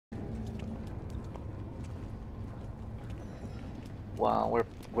Wow,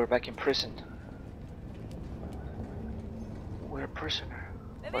 we're back in prison. We're a prisoner.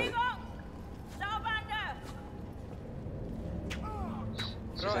 But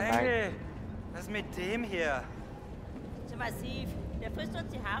Frau Engel, was mit dem hier? Zu massiv. Der frisst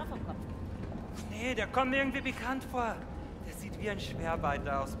uns die Haare vom Kopf. Nee, der kommt mir irgendwie bekannt vor. Der sieht wie ein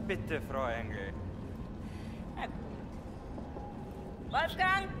Schwerarbeiter aus. Bitte, Frau Engel. Na gut.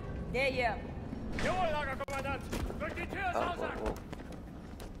 Wolfgang, der hier. Jawohl, Lagerkommandant. Durch die Tür, Sausack.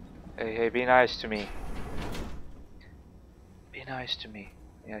 Hey, be nice to me. Be nice to me.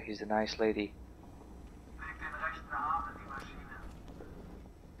 Yeah, he's a nice lady. Leg den rechten Arm in die Maschine.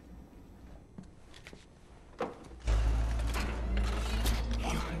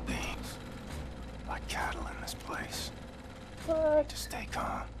 Human beings. Like cattle in this place. What? Just stay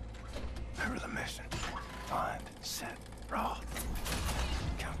calm. Remember the mission. Find, set, raw.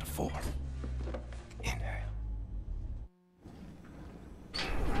 Count to 4. Inhale.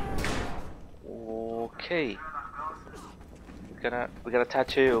 Okay. We got a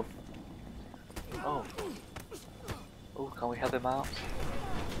tattoo. Oh. Oh, can we help him out?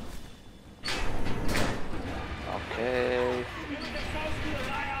 Okay.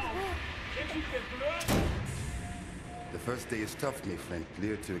 The first day is tough, my friend.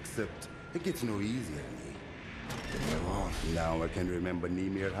 Clear to accept. It gets no easier, me. Now I can remember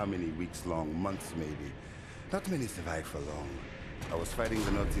near how many weeks long, months maybe. Not many survive for long. I was fighting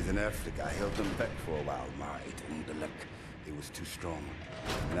the Nazis in Africa. I held them back for a while. It the luck. It was too strong.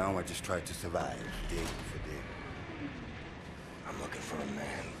 Now I just try to survive, day for day. I'm looking for a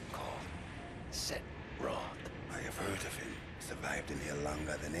man called Set Roth. I have heard of him. Survived in here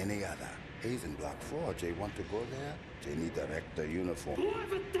longer than any other. He's in Block 4. Jay want to go there? Jay need director uniform.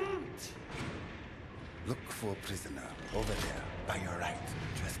 Whoever don't! Look for a prisoner over there, by your right,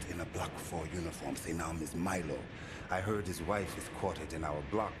 dressed in a Block 4 uniform. Say now, Miss Milo. I heard his wife is quartered in our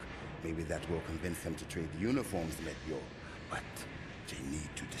block. Maybe that will convince him to trade uniforms, let yo. But they need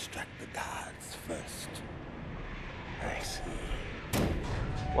to distract the guards first. Nice.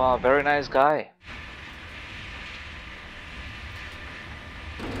 Wow, very nice guy.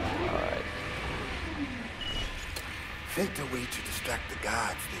 Alright. Think the way to distract the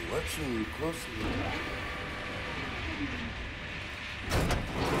guards. They're watching you closely.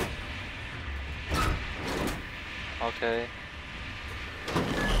 Okay.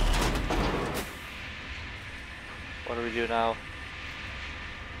 What do we do now?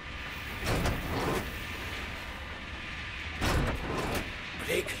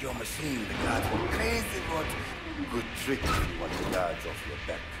 Break your machine. The guards will crazy, but good trick if you want the guards off your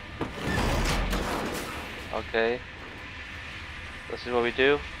back. Okay. This is what we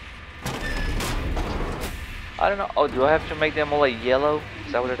do. I don't know. Oh, do I have to make them all like yellow?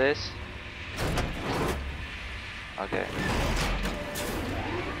 Is that what it is? Okay.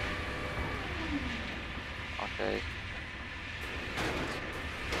 Okay.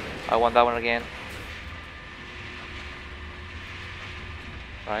 I want that one again.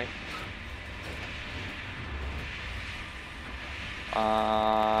 Right.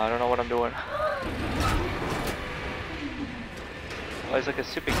 I don't know what I'm doing. Oh, it's like a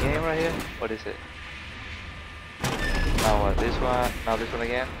stupid game right here. What is it? Now what? This one. Now this one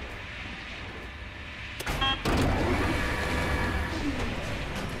again.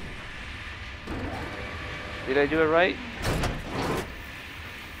 Did I do it right?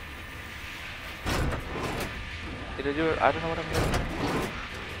 Did I do it? I don't know what I'm doing.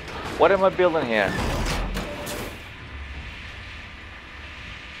 What am I building here?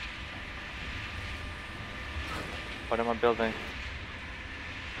 What am I building?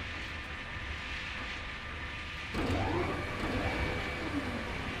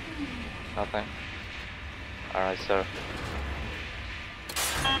 Nothing. Alright, sir.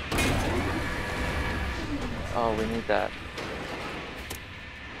 Oh, we need that.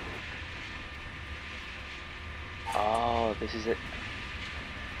 Oh, this is it.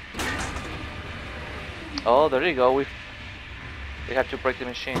 Oh, there you go. We have to break the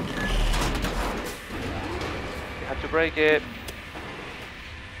machine. We have to break it.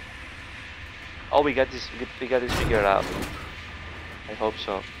 Oh, we got this. We got this figured out. I hope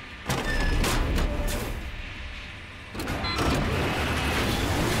so.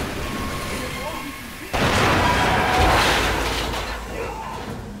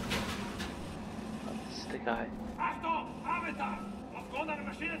 Guy.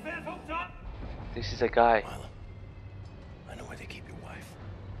 This is a guy. Milo, I know where they keep your wife.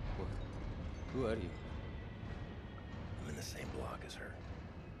 Who are you? I'm in the same block as her.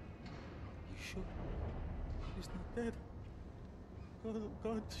 You sure? She's not dead. Oh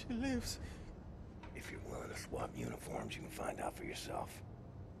God, she lives. If you're willing to swap uniforms, you can find out for yourself.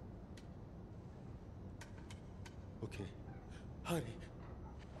 Okay. Hurry.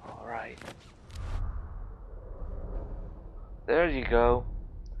 Alright. There you go.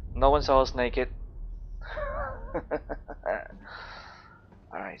 No one saw us naked.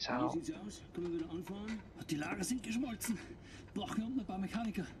 Alright, so. Wie sieht's aus? Können wir wieder anfahren? Die Lager sind geschmolzen. Brauchen wir unten ein paar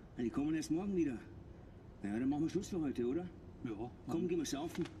Mechaniker. Die kommen erst morgen wieder. Ja, dann machen wir Schluss für heute, oder? Ja. Komm, gehen wir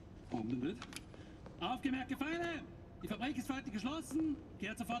saufen. Warum denn nicht? Aufgemerkte Feinde! Die Fabrik ist heute geschlossen.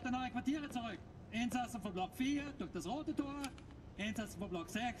 Kehrt sofort in eure Quartiere zurück. Insassen von Block 4 durch das rote Tor. Insassen von Block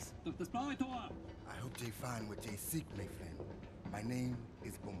 6 durch das blaue Tor. I hope they find what they seek, my friend. My name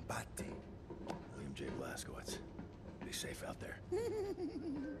is Bombate. William J. Blazkowicz. Be safe out there.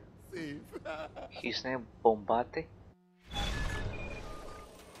 Safe. His name Bombate?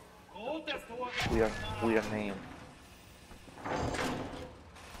 Weird name.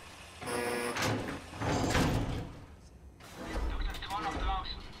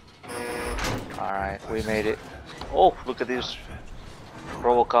 Alright, we made it. Oh, look at this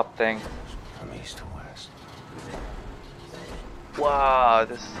RoboCop thing. From east to west. Wow,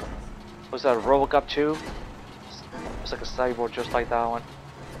 this was that RoboCop 2? It's like a cyborg just like that one.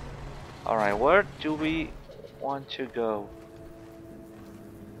 Alright, where do we want to go?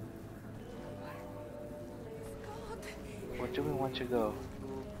 Where do we want to go?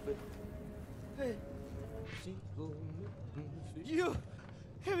 Hey. You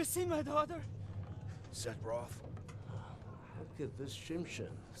ever seen my daughter? Seth Roth. Look at this Shimshin.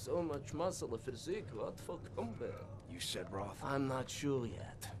 So much muscle, a physique. What for combat? You Seth Roth? I'm not sure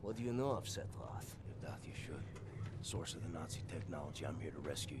yet. What do you know of Seth Roth? You doubt you should. Source of the Nazi technology. I'm here to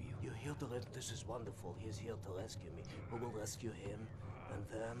rescue you. You're here to this is wonderful. He's here to rescue me. Who will rescue him? And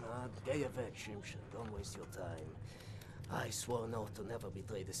then, get back, Shimshin. Don't waste your time. I swore an oath to never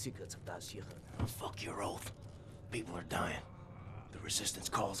betray the secrets of Das Yichud. Oh, fuck your oath. People are dying. The resistance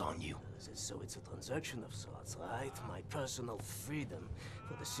calls on you. So it's a transaction of sorts, right? My personal freedom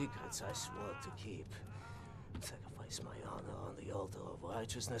for the secrets I swore to keep. Sacrifice my honor on the altar of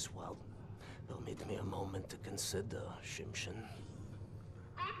righteousness? Well, permit me a moment to consider, Shimshin.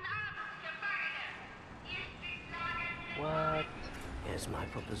 What? Here's my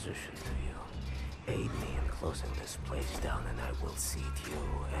proposition to you. Aid me in closing this place down and I will seat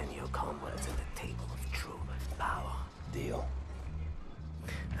you and your comrades at the table of true power. Deal.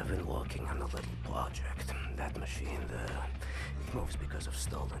 I've been working on a little project. That machine there, it moves because of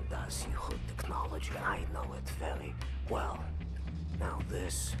stolen Das Yichud technology. I know it very well. Now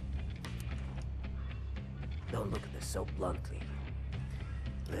this... Don't look at this so bluntly.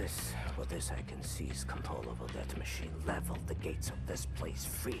 This, for this I can seize control over that machine, level the gates of this place,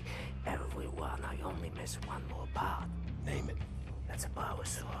 free everyone. I only miss one more part. Name it. That's a power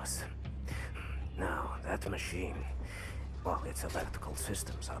source. Now, that machine, well, its electrical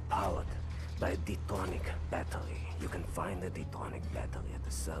systems are powered by a detonic battery. You can find the detonic battery at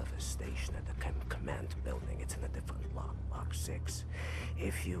the service station at the command building. It's in a different block, Block 6.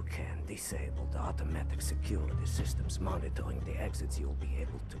 If you can disable the automatic security systems monitoring the exits, you'll be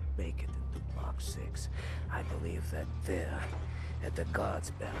able to make it into Block 6. I believe that there, at the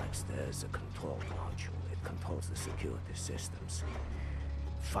guards barracks, there's a control module. It controls the security systems.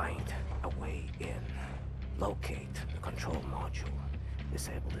 Find a way in. Locate the control module.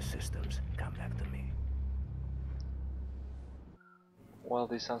 Disable the systems. Come back to me. Well,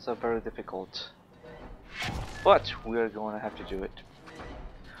 this sounds very difficult. But we are going to have to do it.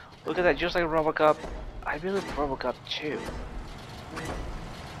 Look at that, just like RoboCop. I believe RoboCop 2.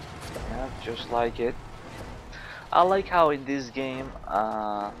 Yeah, just like it. I like how in this game,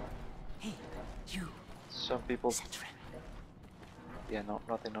 Hey, you. some people. Citrin. Yeah, no,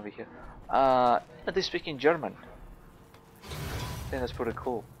 nothing over here. They speak in German. I think that's pretty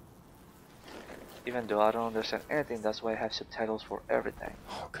cool. Even though I don't understand anything, that's why I have subtitles for everything.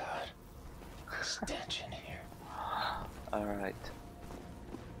 Oh god. Stench in here. Alright.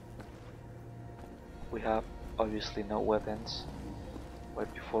 We have obviously no weapons.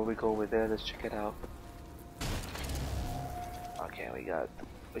 But before we go over there, let's check it out. Okay, we got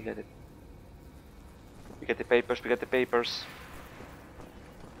it. We got the papers.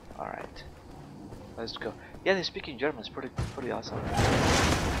 Alright. Let's go. Yeah, they speak in German, it's pretty awesome.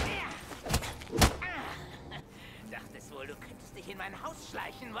 Dachtest wohl, du könntest dich in mein Haus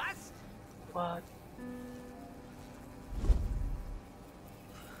schleichen, was? What?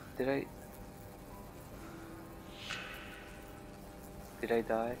 Did I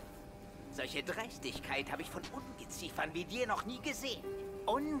die? Solche Dreistigkeit habe ich von Ungeziefern wie dir noch nie gesehen.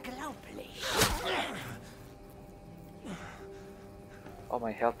 Unglaublich. Oh,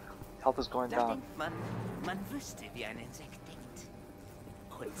 my health Health is going Da down. denkt man wüsste, wie ein Insekt denkt.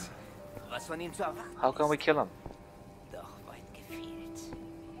 Und was von ihm zu erwarten How can we kill him? Doch weit gefehlt.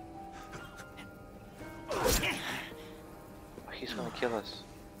 He's gonna kill us.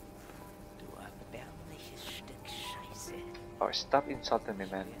 Du erbärmliches Stück Scheiße. Oh, stop insulting me,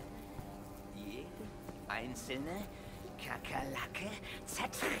 man. Jede einzelne Kakerlake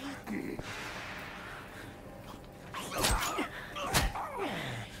zertreten.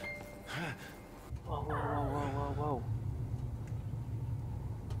 Whoa, whoa, whoa, whoa, whoa, whoa.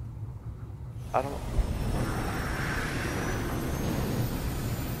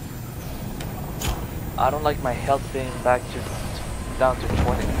 I don't like my health being back to down to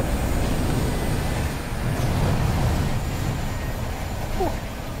 20. Whew.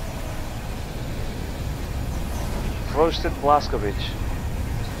 Roasted Blazkowicz.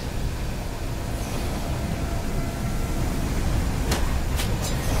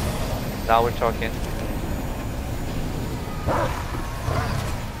 Now we're talking.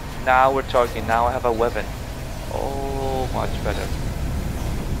 Now we're talking. Now I have a weapon. Oh, much better.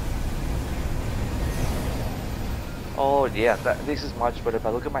 Oh yeah, this is much better,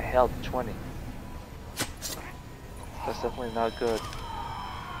 but look at my health, 20. That's definitely not good.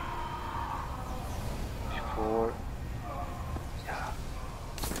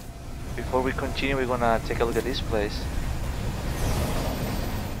 Before we continue, we're gonna take a look at this place.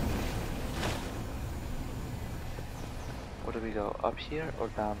 Where do we go? Up here or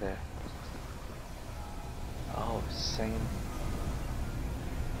down there? Oh, same.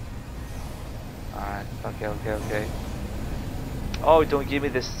 Alright, okay. Oh, don't give me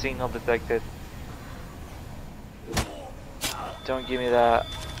this signal detected. Don't give me that.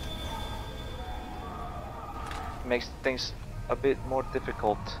 Makes things a bit more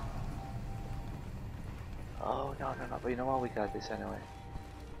difficult. Oh, no. But you know what? We got this anyway.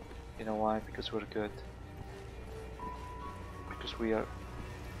 You know why? Because we're good. Because we are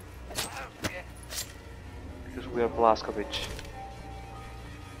Blazkowicz.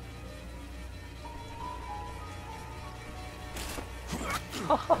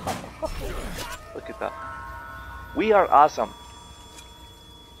 Look at that. We are awesome.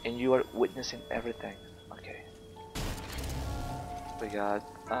 And you are witnessing everything. Okay. We got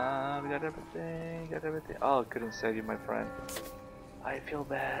everything. Oh, couldn't save you, my friend. I feel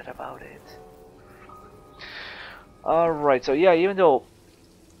bad about it. Alright, so yeah, even though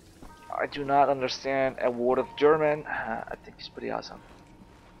I do not understand a word of German, I think it's pretty awesome.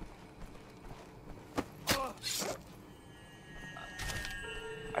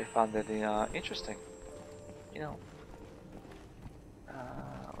 I found it interesting. You know.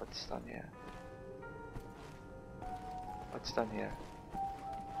 What's done here? What's done here?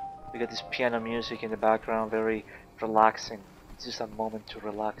 We got this piano music in the background, very relaxing. It's just a moment to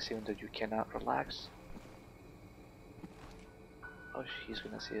relax, even though you cannot relax. Oh, he's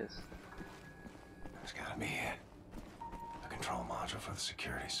gonna see us. There's gotta be it. The control module for the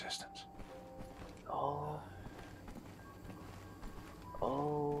security systems. Oh.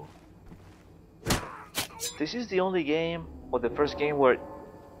 This is the only game, or the first game, where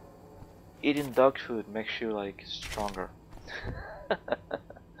eating dog food makes you like stronger.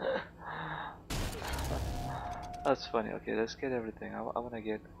 That's funny. Okay, let's get everything. I wanna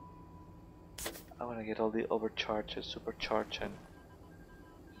get all the overcharges, supercharge, and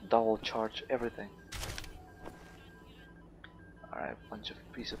double charge, everything. Alright, bunch of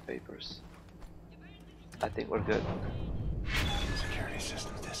piece of papers. I think we're good. Security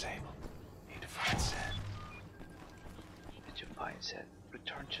system disabled. Need to find set. Need to find set.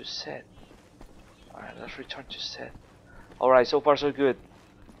 Return to set. Alright, let's return to set. Alright, so far so good.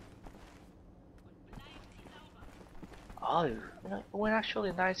 Oh, it went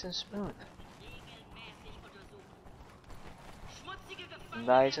actually nice and smooth.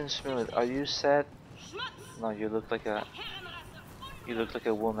 Nice and smooth. Are you set? No, you look like a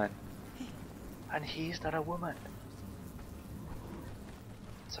woman. And he's not a woman.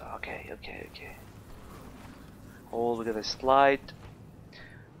 So okay. Oh, look at the slide.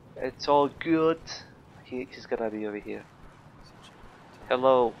 It's all good. He's gotta be over here.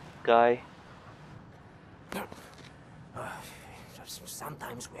 Hello, guy.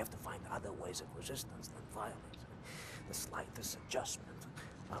 Sometimes we have to find other ways of resistance than violence. The slightest adjustment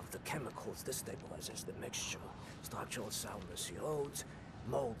of the chemicals destabilizes the mixture. Structural soundness erodes,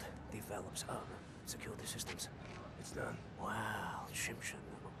 mold develops. Security systems. It's done. Wow, Shimshin.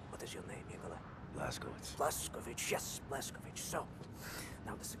 What is your name, Nikolai? Blazkowicz. Blazkowicz, yes, Blazkowicz. So,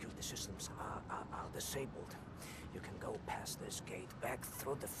 now the security systems are disabled. You can go past this gate, back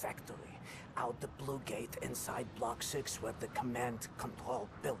through the factory, out the blue gate inside Block 6 where the command control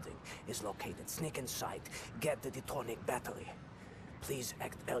building is located. Sneak inside, get the Detronic battery. Please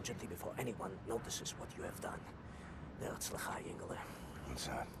act urgently before anyone notices what you have done. What's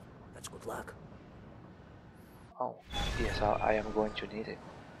that? That's good luck. Oh, yes, I am going to need it.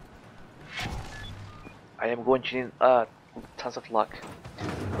 I am going to need tons of luck.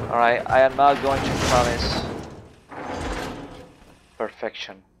 Alright, I am not going to promise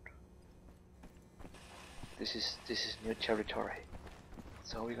perfection. This is new territory.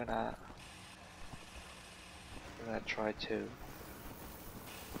 So we're gonna try to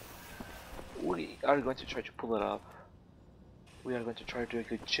we are going to try to pull it off. We are going to try to do a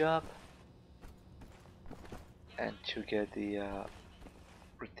good job and to get the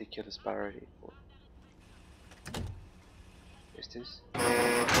ridiculous parity. Is this?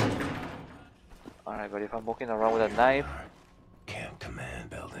 Alright, but if I'm walking around with a knife, Camp command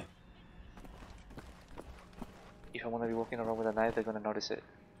building. if I'm gonna be walking around with a knife, they're gonna notice it.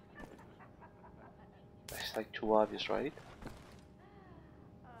 It's like too obvious, right?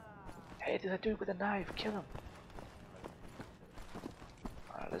 Hey, did I do it with a knife? Kill him!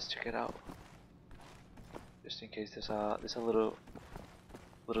 Alright, let's check it out. Just in case there's a little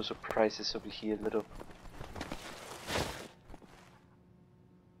surprises over here, a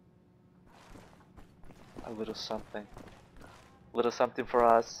little something for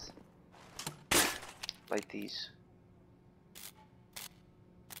us, like these.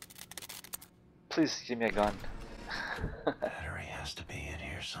 Please give me a gun. Battery has to be in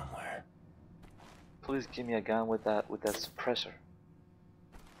here somewhere. Please give me a gun with that suppressor.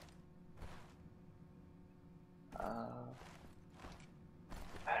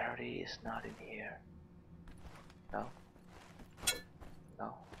 Battery is not in here. No.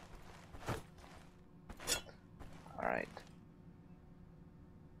 No. Alright.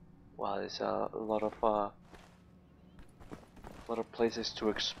 Wow, there's a lot of places to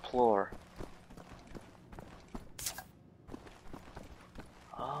explore.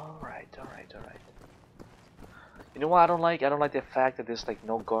 Alright. You know what I don't like? I don't like the fact that there's like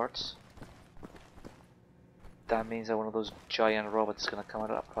no guards. That means that one of those giant robots is gonna come out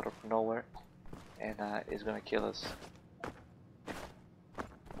of nowhere and is gonna kill us.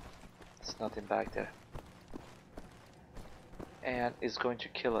 There's nothing back there. And it's going to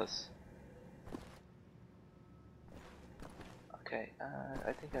kill us. Okay,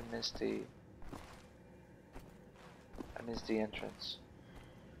 I think I missed the entrance.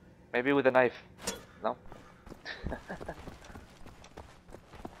 Maybe with a knife. No.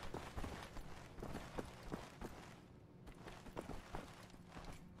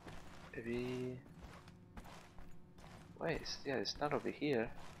 Maybe. Wait, yeah, it's not over here.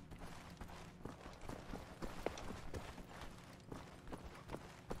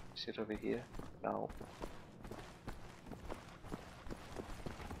 Is it over here? No.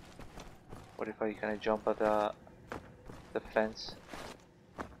 What if I kind of jump at the fence?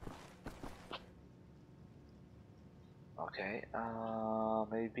 Okay,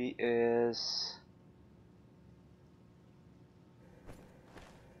 maybe is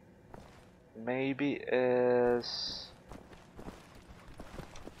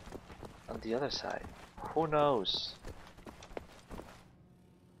on the other side. Who knows?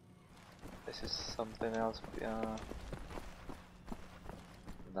 This is something else.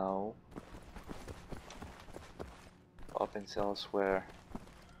 No. Opens elsewhere.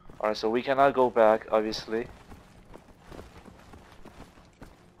 Alright, so we cannot go back, obviously.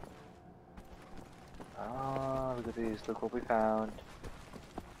 Ah, look at this. Look what we found.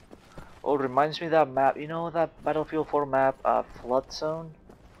 Oh, it reminds me of that map. You know that Battlefield 4 map, Flood Zone?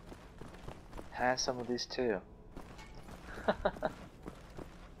 Has some of these too.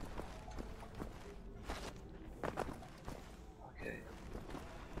 Okay.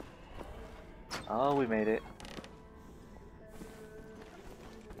 Oh, we made it.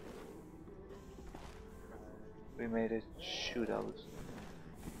 We made it. Shoot, I was.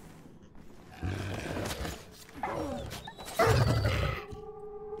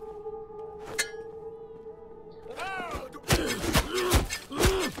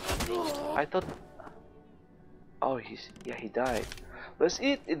 I thought. Oh, he died. Let's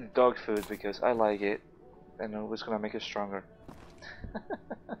eat the dog food because I like it, and it's gonna make it stronger.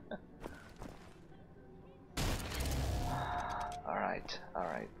 Alright,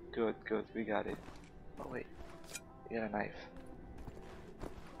 good, we got it. Oh wait, we got a knife.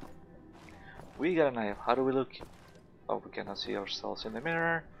 We got a knife. How do we look? Oh, we cannot see ourselves in the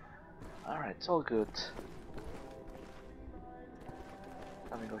mirror. Alright, it's all good.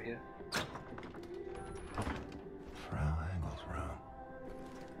 Let me go here.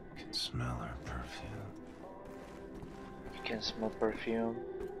 smell her perfume. You can smell perfume.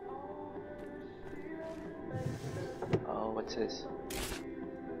 Oh, what's this?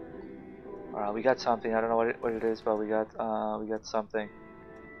 Alright, we got something. I don't know what it is, but we got something.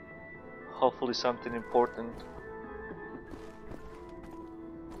 Hopefully something important.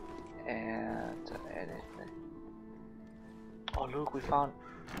 And anything. Oh look, we found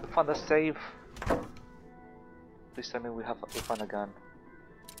a save. Please tell me we found a gun.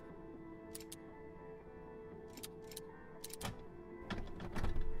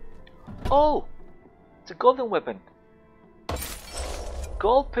 Oh, it's a golden weapon.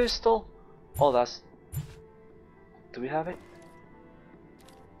 Gold pistol. Oh, that's. Do we have it?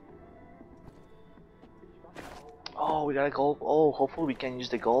 Oh, we got a gold. Oh, hopefully we can use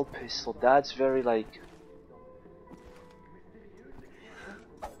the gold pistol. That's very like.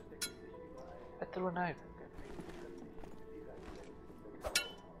 I threw a knife.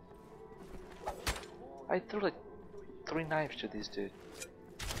 I threw like 3 knives to this dude.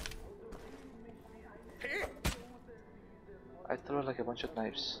 I threw like a bunch of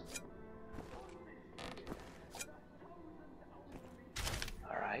knives.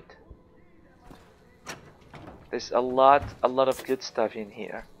 Alright. There's a lot of good stuff in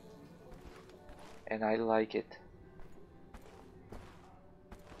here. And I like it.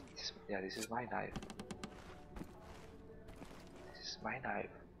 Yeah, this is my knife. This is my knife.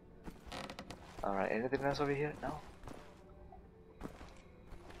 Alright, anything else over here? No?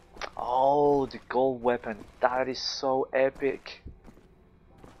 Oh, the gold weapon. That is so epic.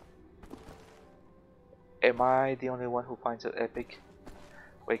 Am I the only one who finds it epic?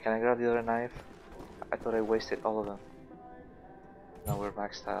 Wait, can I grab the other knife? I thought I wasted all of them. Now we're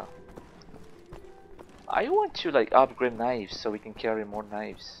maxed out. I want to like upgrade knives so we can carry more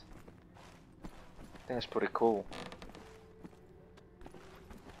knives. I think that's pretty cool.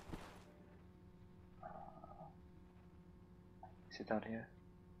 Is it down here?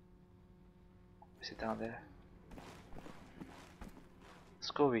 Is it down there?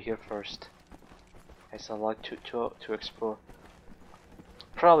 Let's go over here first. There's a lot to explore.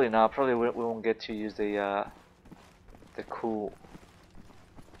 Probably not. Probably we won't get to use the cool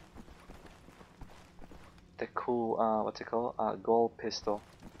what's it called? Gold pistol.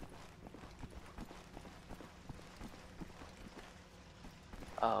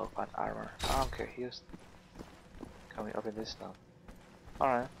 Oh, fine armor. Okay, here's. Can we open this now?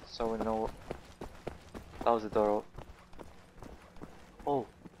 Alright, so we know. That was the door. Oh,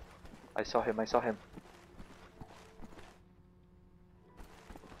 I saw him. I saw him.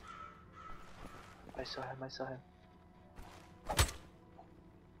 I saw him.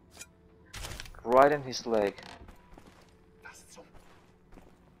 Right in his leg.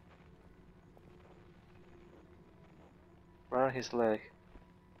 Right on his leg.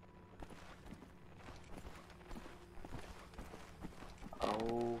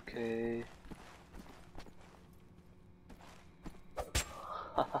 Okay.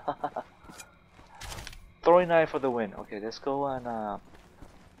 Throwing knife for the win. Okay, let's go and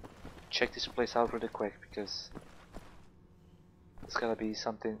check this place out really quick because it's gotta be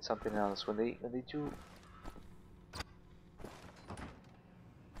something else. When they do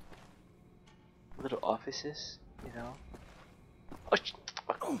little offices, you know. Oh,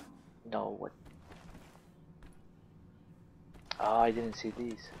 no, what? Oh, I didn't see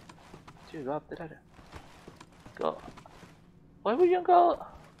these. Dude, go up the ladder. Go. Why would you go?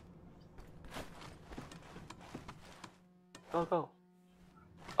 Go.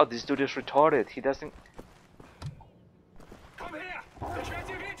 Oh, this dude is retarded. He doesn't. Komm her! Ich werde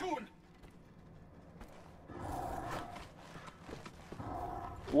dir wehtun!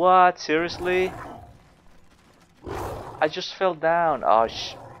 What? Seriously? I just fell down. Oh,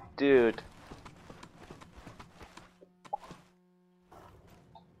 dude.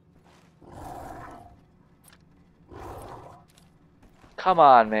 Come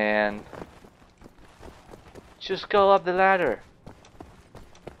on, man. Just go up the ladder.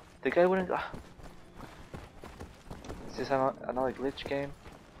 The guy wouldn't go. Is this another glitch game?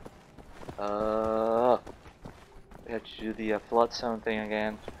 We have to do the flood zone thing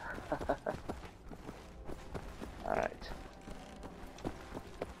again. Alright.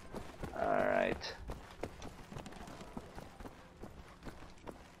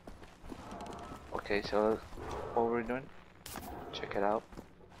 Okay, so what were we doing? Check it out.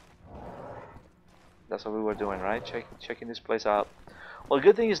 That's what we were doing, right? Checking this place out. Well,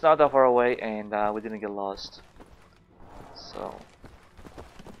 good thing it's not that far away, and we didn't get lost. So.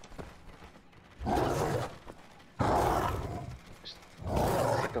 It's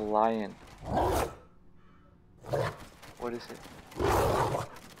like a lion. What is it?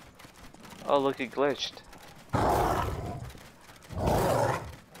 Oh look, it glitched.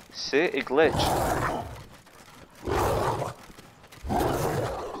 See, it glitched.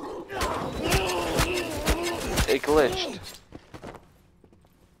 It glitched.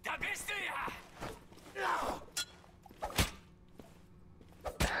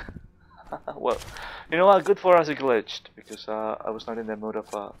 Well, you know what? Good for us it glitched because I was not in the mood of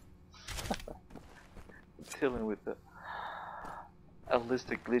dealing with it. At least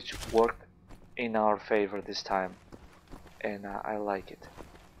the glitch worked in our favor this time, and I like it.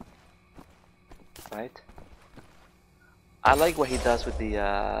 Right? I like what he does with the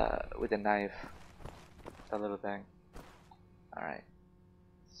knife, that little thing. All right,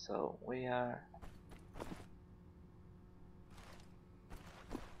 so we are.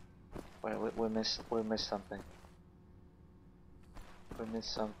 Wait, we missed something. We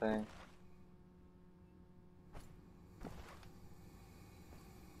missed something.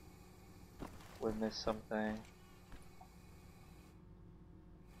 We missed something.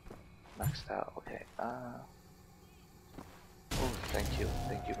 Maxed out. Okay. Oh, thank you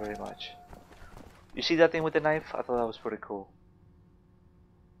very much. You see that thing with the knife? I thought that was pretty cool.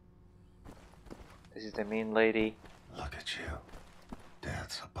 This is the mean lady. Look at you.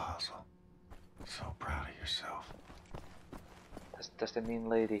 That's a puzzle. So proud of yourself. That's the mean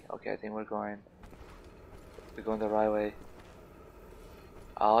lady. Okay, I think we're going the right way.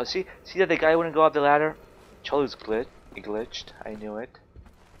 Oh, see that the guy wouldn't go up the ladder? Told you it glitched. I knew it.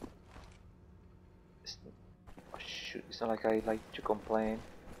 Oh shoot! It's not like I like to complain.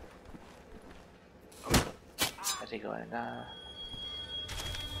 How's he going?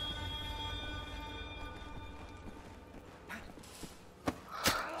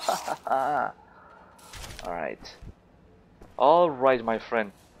 Alright, my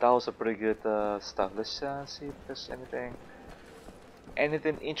friend. That was a pretty good stuff. Let's see if there's anything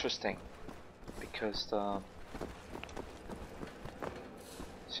interesting. Because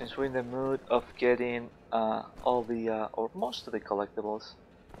since we're in the mood of getting all the or most of the collectibles.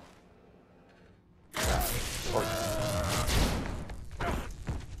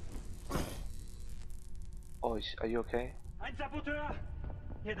 Oh, are you okay? Ein Saboteur!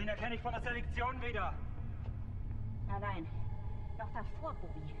 Hier, den erkenne ich von der Selektion wieder. Nein, noch davor,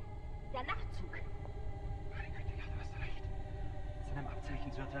 Bobby. Der Nachtzug. Meine Güte, ja, du hast recht. Sind im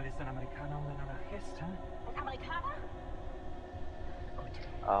Abzeichensurteil ist ein Amerikaner und ein Anarchist, hä? Ein Amerikaner? Gut.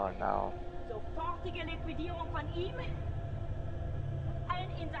 Oh no. Sofortige Liquidierung von ihm und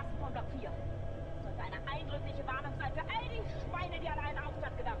allen Insassen von Block 4. Sollte eine eindrückliche Warnung sein für all die Schweine, die an einen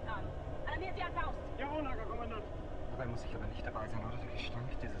Aufstand gedacht haben. Alarmiert sie an Faust. Jawohl, Lagerkommandant. Dabei muss ich aber nicht dabei sein, oder? Der Gestank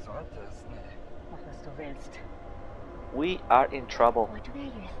dieses Ortes. Nee. Mach, was du willst. We are in trouble. What were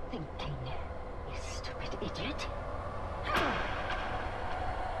you thinking, you stupid idiot?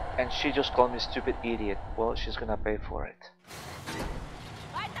 And she just called me stupid idiot. Well, she's gonna pay for it.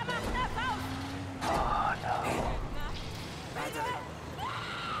 Oh no.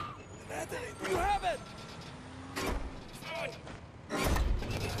 You have it!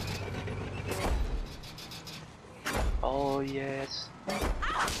 Oh yes.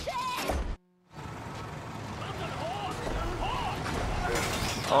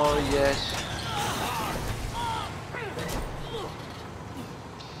 Oh yes.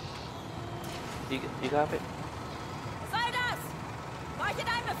 You got it? Was soll das? Wollte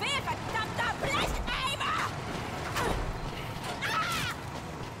dein Befehl, verdammter Blecheimer!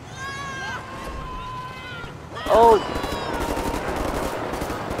 Oh!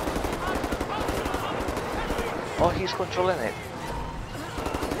 Oh, he's controlling it.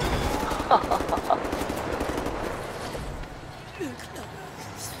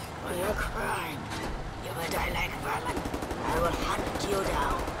 For your crime, you will die like vermin. I will hunt you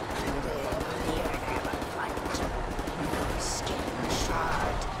down. Your fight. Your skin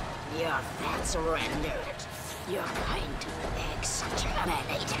shard. Your fats rendered. Your kind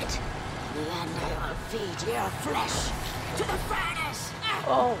exterminated. Then I will feed your flesh to the furnace.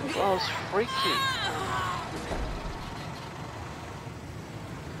 Oh, that was freaky.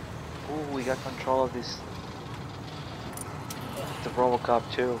 Ooh, we got control of this. The Robocop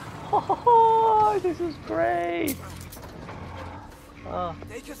too. Oh, this is great. Oh.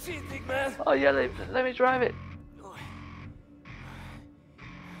 Take a seat, big man. Oh yeah, let me drive it.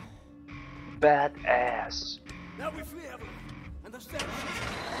 Badass. Now we free everyone. Understand?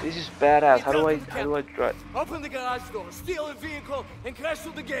 This is badass. How do I drive? Open the garage door, steal a vehicle, and crash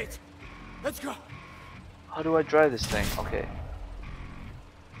through the gate. Let's go. How do I drive this thing? Okay.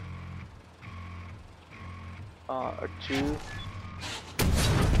 R2.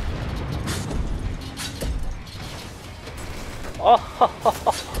 Oh!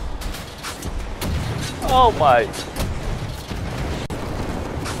 Oh my!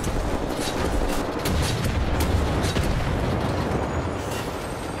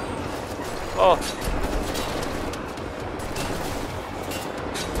 Oh!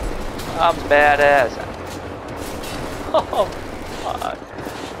 I'm badass! Oh my!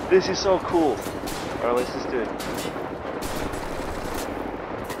 This is so cool! Alright, let's just do it.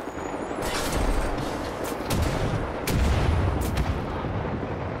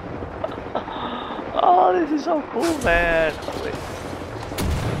 Oh, this is so cool, man! Oh, wait.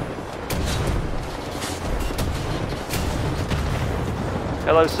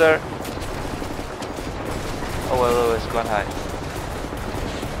 Hello, sir. Oh, wait, it's gone high.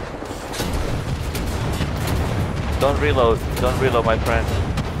 Don't reload, my friend.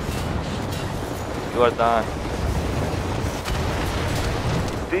 You are done.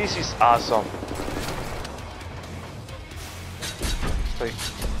 This is awesome. Wait.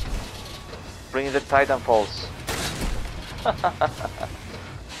 Bring the Titanfalls.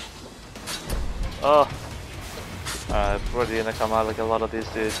 Oh. Alright, probably gonna come out like a lot of these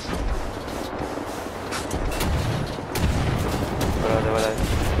dudes. Where are they?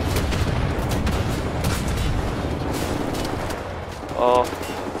 Oh.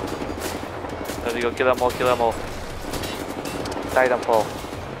 There you go, kill them all, kill them all. Titanfall.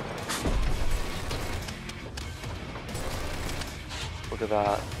 Look at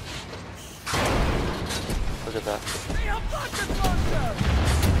that. Look at that.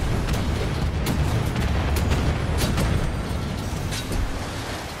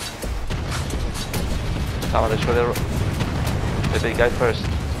 Come on, let's show the big guy first.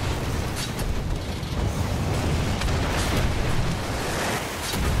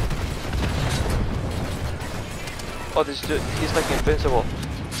 Oh, this dude, he's like invincible.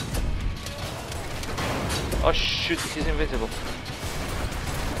 Oh shoot, he's invincible.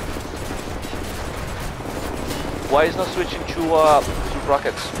 Why is not switching to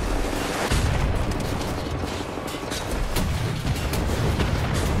rockets?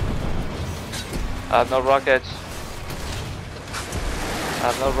 I have no rockets. I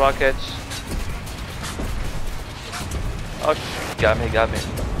have no rockets. Oh shoot, got me.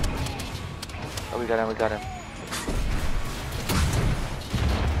 Oh, we got him.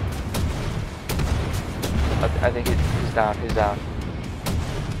 I think he's down.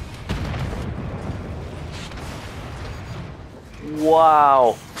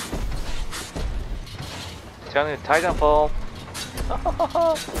 Wow! Telling you, Titanfall.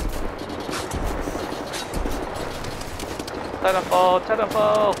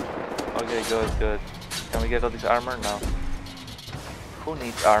 Titanfall. Okay, good. Can we get all this armor now? Who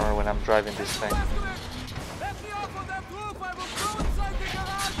needs armor when I'm driving this thing?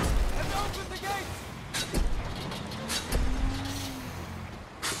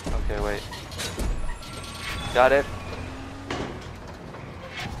 Okay, wait. Got it.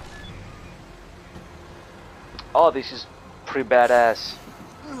 Oh, this is pretty badass.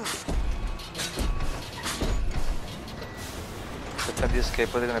 Defend the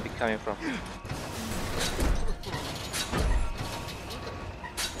escape. Where are they gonna be coming from?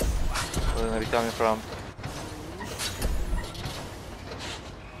 Where are they gonna be coming from?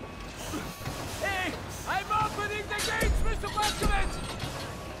 Hey, I'm opening the gates, Mr. Blazkowicz!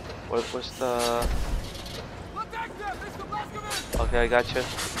 Where's the... Protect them, Mr. Blazkowicz! Okay, I got you.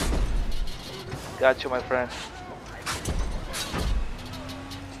 Got you, my friend.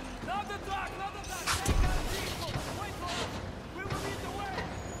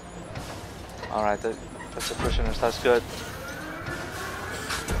 Alright, that's the prisoners, that's good.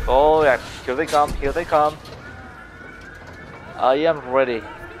 Oh yeah, here they come. I am ready.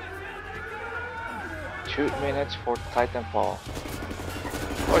 2 minutes for Titanfall.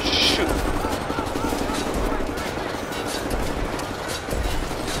 Oh shoot!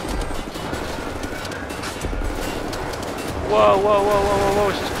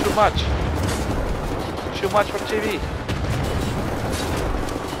 Whoa, this is too much. Too much for TV.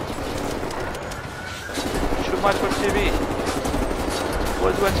 Too much for TV.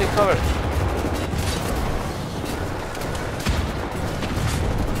 Where do I take cover?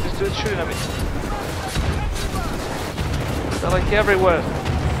 This dude's shooting at me. They're like everywhere.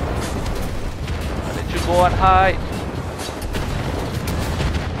 I need to go on high.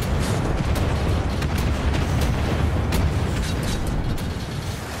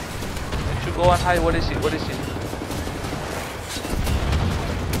 Go on high. What is it? What is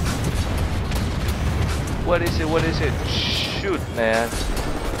it? Shoot, man.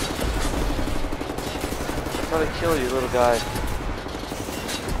 I'm trying to kill you, little guy.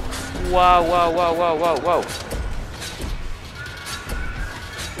 Wow.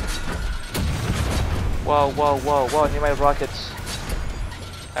 Whoa, whoa, whoa, whoa, I need my rockets.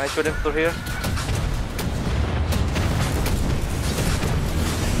 Can I shoot him through here?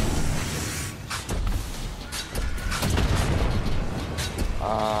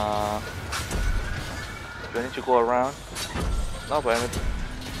 Do I need to go around? No, but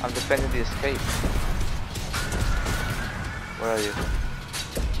I'm defending the escape. Where are you?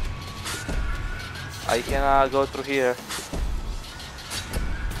 I can go through here.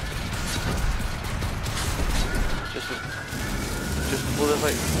 Just pull it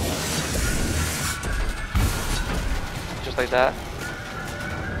like, just like that.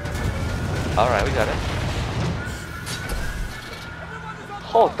 All right, we got it.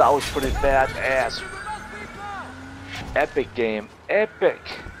 Oh, that was pretty badass. Epic game, epic.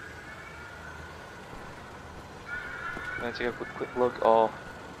 Let's take a quick look. Oh,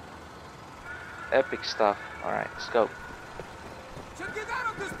 epic stuff. All right, let's go. Get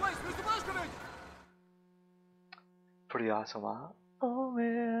out of this place, Mr. Blazkowicz! Pretty awesome, huh? Oh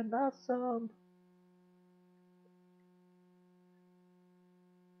man, awesome.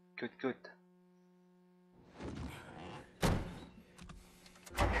 Good, good.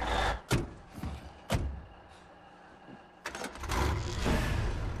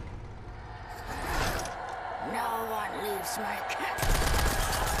 No one leaves my camp.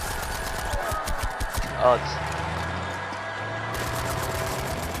 Oh, it's...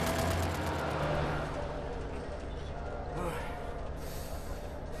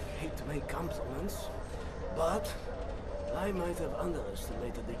 Hate to make compliments, but I might have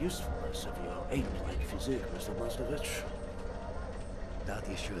underestimated the usefulness of your ape-like physique, Mr. Blazkowicz. That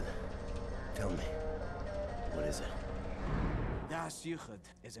you should. Tell me, what is it? Das Yichud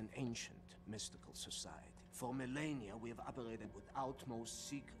is an ancient, mystical society. For millennia, we have operated with utmost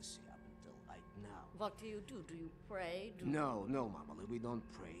secrecy up until right now. What do? Do you pray? No, Mamale, we don't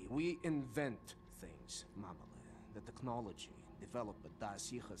pray. We invent things, Mamale. The technology developed by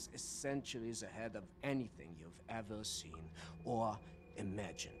Das Yichud is centuries ahead of anything you've ever seen or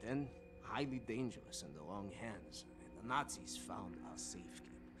imagined, and highly dangerous in the wrong hands. The Nazis found our safekeeping.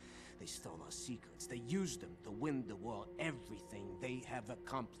 They stole our secrets. They used them to win the war. Everything they have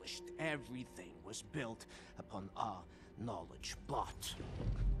accomplished, everything was built upon our knowledge. But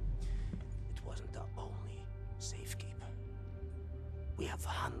it wasn't our only safekeeper. We have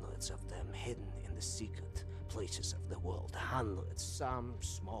hundreds of them hidden in the secret places of the world. Hundreds, some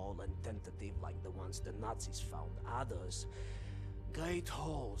small and tentative like the ones the Nazis found. Others, great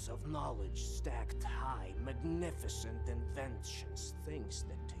halls of knowledge stacked high, magnificent inventions, things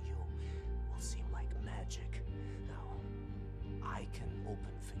that to you will seem like magic. Now, I can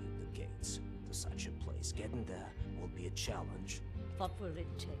open for you the gates to such a place. Getting there will be a challenge. What will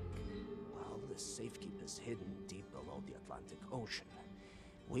it take? Well, the safekeeper is hidden deep below the Atlantic Ocean.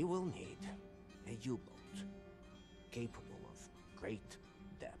 We will need a U-boat capable of great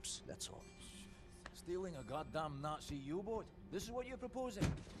depths, that's all. Stealing a goddamn Nazi U-boat? This is what you're proposing?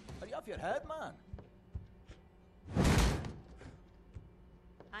 Are you off your head, man?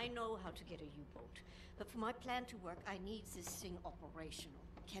 I know how to get a U-boat, but for my plan to work, I need this thing operational.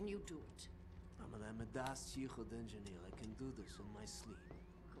 Can you do it? I'm a Das Yichud engineer. I can do this in my sleep.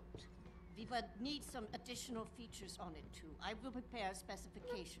 Good. We would need some additional features on it, too. I will prepare a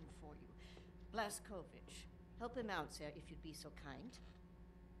specification for you. Blazkowicz, help him out, sir, if you'd be so kind.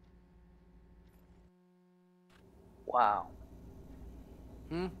 Wow.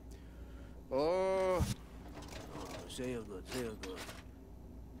 Oh, sehr good, sehr good.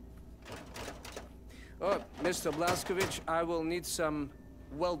 Oh, Mr. Blazkowicz, I will need some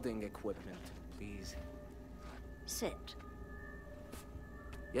welding equipment, please. Sit.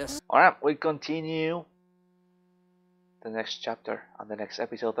 Yes. Alright, we continue the next chapter on the next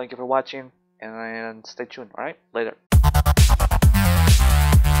episode. Thank you for watching and stay tuned, alright? Later.